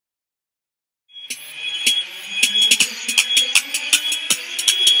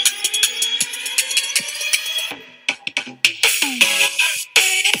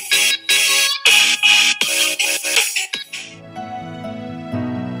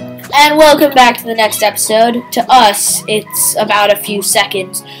And welcome back to the next episode. To us, it's about a few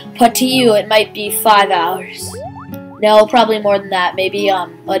seconds, but to you, it might be 5 hours. No, probably more than that. Maybe a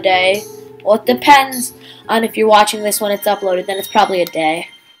day. Well, it depends on if you're watching this when it's uploaded. Then it's probably a day.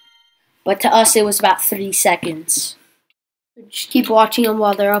 But to us, it was about 3 seconds. Just keep watching them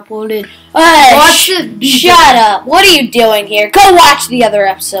while they're uploaded. Shut up! What are you doing here? Go watch the other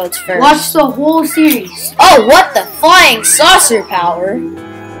episodes first. Watch the whole series. Oh, what the flying saucer power!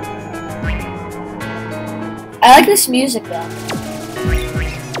 I like this music though.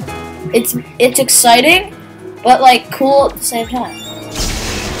 It's exciting, but like cool at the same time.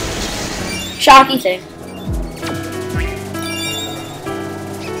 Shocky thing.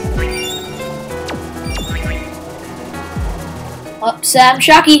 Oh, Sam,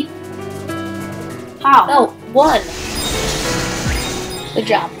 shocky. How? No, 1. Good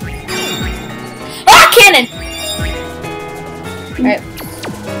job. Ah, cannon! Alright.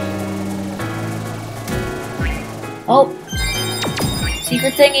 Oh.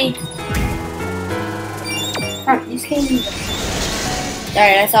 Secret thingy. Alright, these cannons.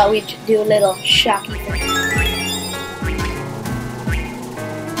 Alright, I thought we'd do a little shocky thing.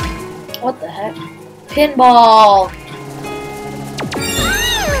 What the heck? Pinball!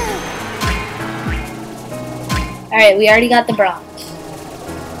 Alright, we already got the bronze.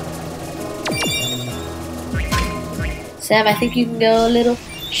 Sam, I think you can go a little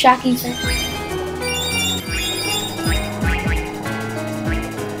shocky thing.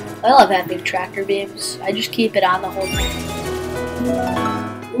 I love having tractor beams. I just keep it on the whole time.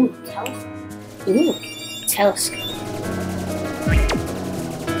 Ooh, telescope. Ooh, telescope.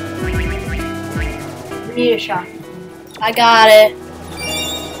 We need a shot. I got it.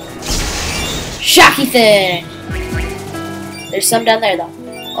 Shocky thing! There's some down there though.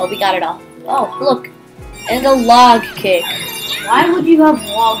 Oh, we got it all. Oh, look. And a log cake. Why would you have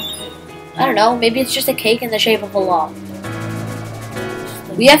log cake? I don't know. Maybe it's just a cake in the shape of a log.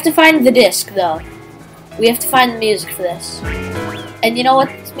 We have to find the disc though. We have to find the music for this. And you know what?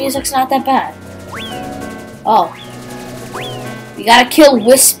 This music's not that bad. Oh. We gotta kill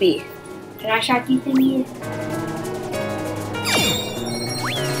Wispy. Can I shocky thingy?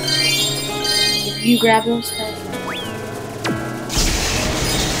 If you grab those things.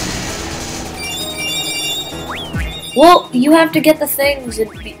 Well, you have to get the things to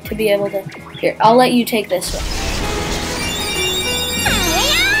be able to... Here, I'll let you take this one.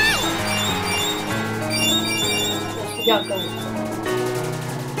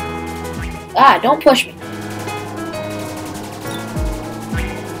 Ah, don't push me.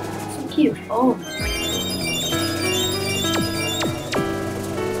 So cute. Oh.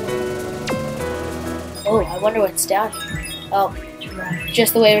 Oh, I wonder what's down here. Oh,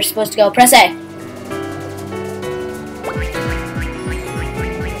 just the way we're supposed to go. Press A.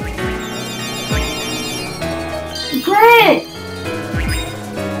 Great!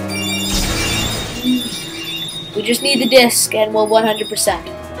 We just need the disc and we'll 100%.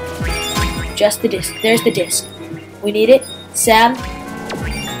 Just the disc. There's the disc. We need it. Sam,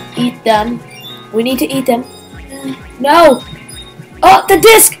 eat them. We need to eat them. No! Oh, the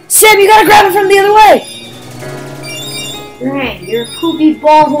disc! Sam, you gotta grab it from the other way! Great, you're a poopy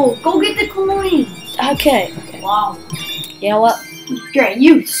ball hole. Go get the coins! Okay. Wow. You know what? Great,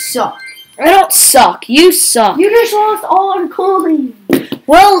 you suck. I don't suck. You suck. You just lost all our coins.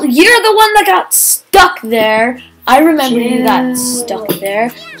 Well, you're the one that got stuck there. I remember you got stuck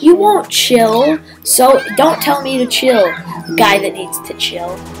there. You won't chill, so don't tell me to chill. The guy that needs to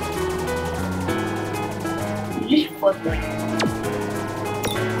chill. You just flipped it.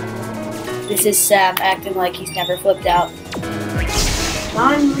 This is Sam acting like he's never flipped out.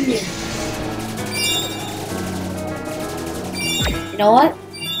 I'm weird. You know what?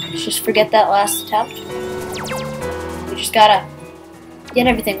 Let's just forget that last attempt. We just gotta get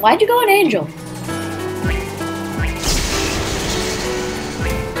everything. Why'd you go an angel?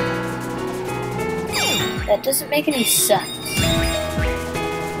 That doesn't make any sense.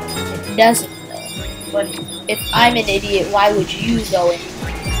 It doesn't though. But if I'm an idiot, why would you go in?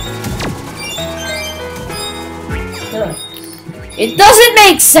 It doesn't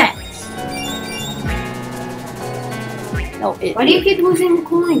make sense! No, Why do you keep losing the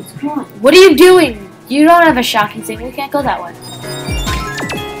coins? Come on. What are you doing? You don't have a shocking thing. We can't go that way.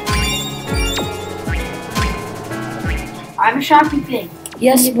 I have a shocking thing.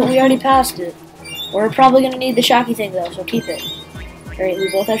 Yes, but we already passed it. We're probably going to need the shocky thing, though, so keep it. Alright, we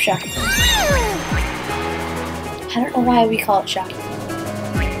both have shocky. I don't know why we call it shocky.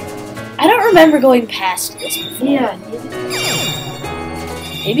 I don't remember going past this before. Yeah.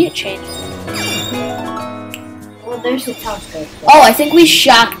 Maybe it changed. Well, there's the telescope. Oh, I think we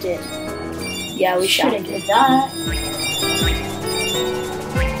shocked it. Yeah, we shocked Should've it. did that.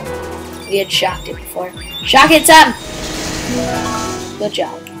 We had shocked it before. Shock it, Sam! Good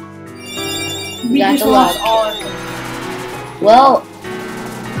job. We got just the lost log. all of them. Well,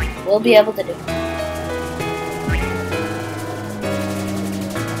 we'll be able to do it.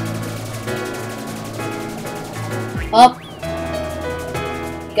 Up.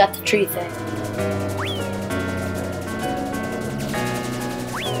 You got the tree thing.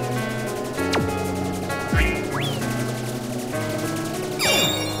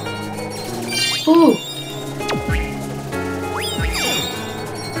 Ooh.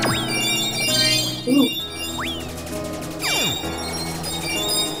 Ooh.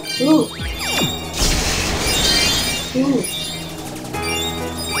 Ooh. Ooh.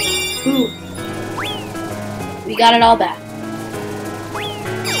 Ooh. We got it all back.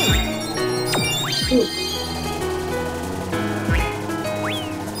 Ooh.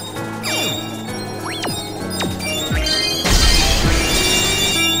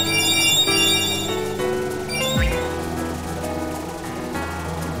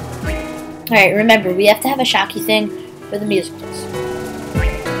 Alright, remember, we have to have a shocky thing for the musicals.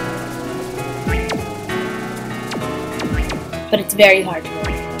 But it's very hard.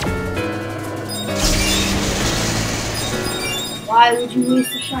 Why would you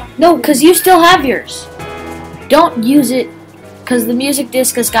waste the shot? No, because you still have yours. Don't use it, because the music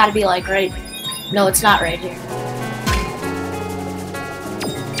disc has got to be like right. No, it's not right here.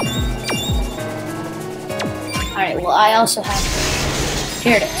 Alright, well, I also have.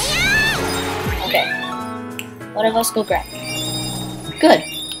 Here it is. Okay. One of us go grab it. Good.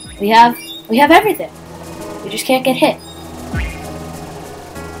 We have everything. We just can't get hit.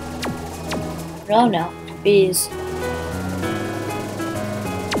 No. Bees.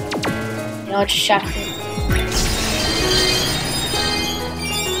 You know, it's just shock me.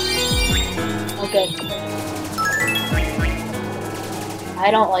 Okay. I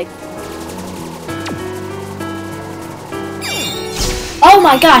don't like. Oh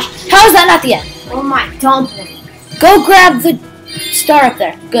my gosh! How is that not the end? Oh my dumpling. Go grab the star up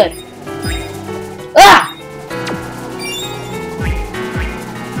there. Good. Ah!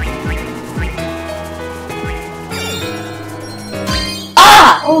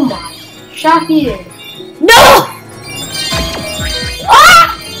 Ah! Oh my. Shocky. No!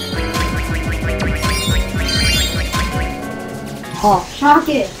 Ah! Oh. Shock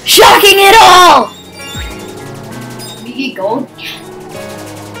it. Shocking it all! You get gold?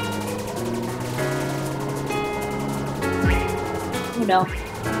 Oh no.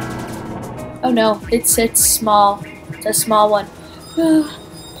 Oh no. It's small. It's a small one.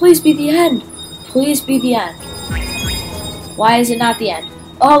 Please be the end. Please be the end. Why is it not the end?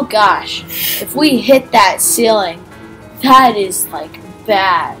 Oh gosh. If we hit that ceiling, that is like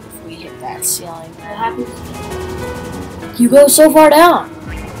bad if we hit that ceiling. What happens? You go so far down.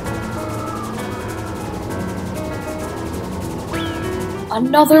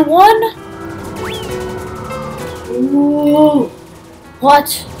 Another one? Ooh.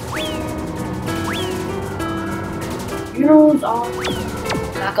 What? You know what's all?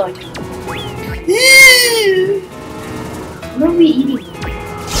 Not going to. What are we eating?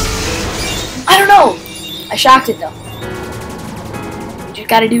 I don't know. I shocked it though. We just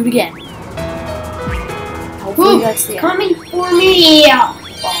gotta do it again. Hopefully Ooh, that's the end. coming for me!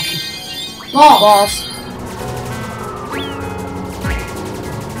 Balls.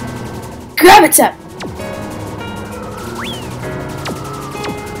 Grab it, Sam.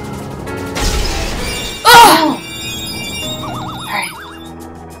 Oh! Alright.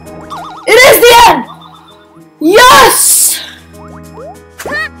 It is the end! Yes!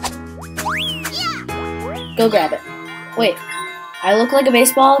 Go grab it. Wait. I look like a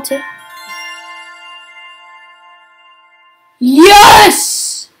baseball too?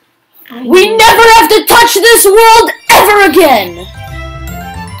 Yes! We never have to touch this world ever again!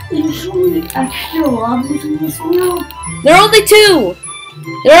 There's so many extra levels in this world. There are only 2!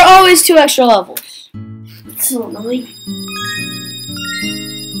 There are always 2 extra levels. It's so annoying.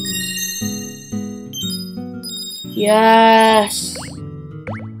 Yes!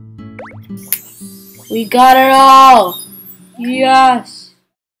 We got it all! Yes!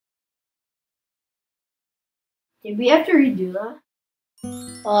 Did we have to redo that?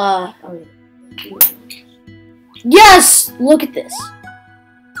 Uh, Oh, yeah. yes! Look at this.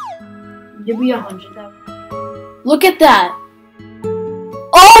 Did we 100 that? Look at that.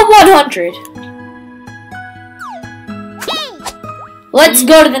 All 100! Let's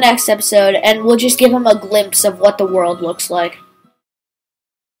go to the next episode, and we'll just give him a glimpse of what the world looks like.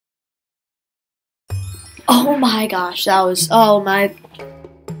 Oh Oh my gosh, that was, oh my.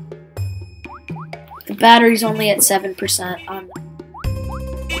 The battery's only at 7%.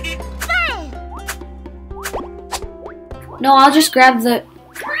 No, I'll just grab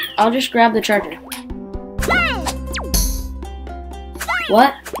the charger.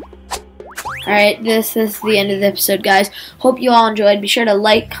 What? Alright, this is the end of the episode, guys. Hope you all enjoyed. Be sure to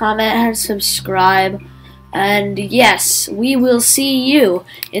like, comment, and subscribe. And yes, we will see you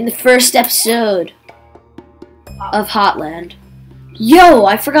in the first episode of Hotland. Yo,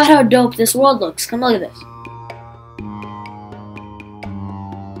 I forgot how dope this world looks. Come look at this.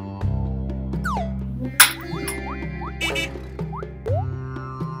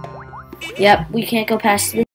 Yep, we can't go past the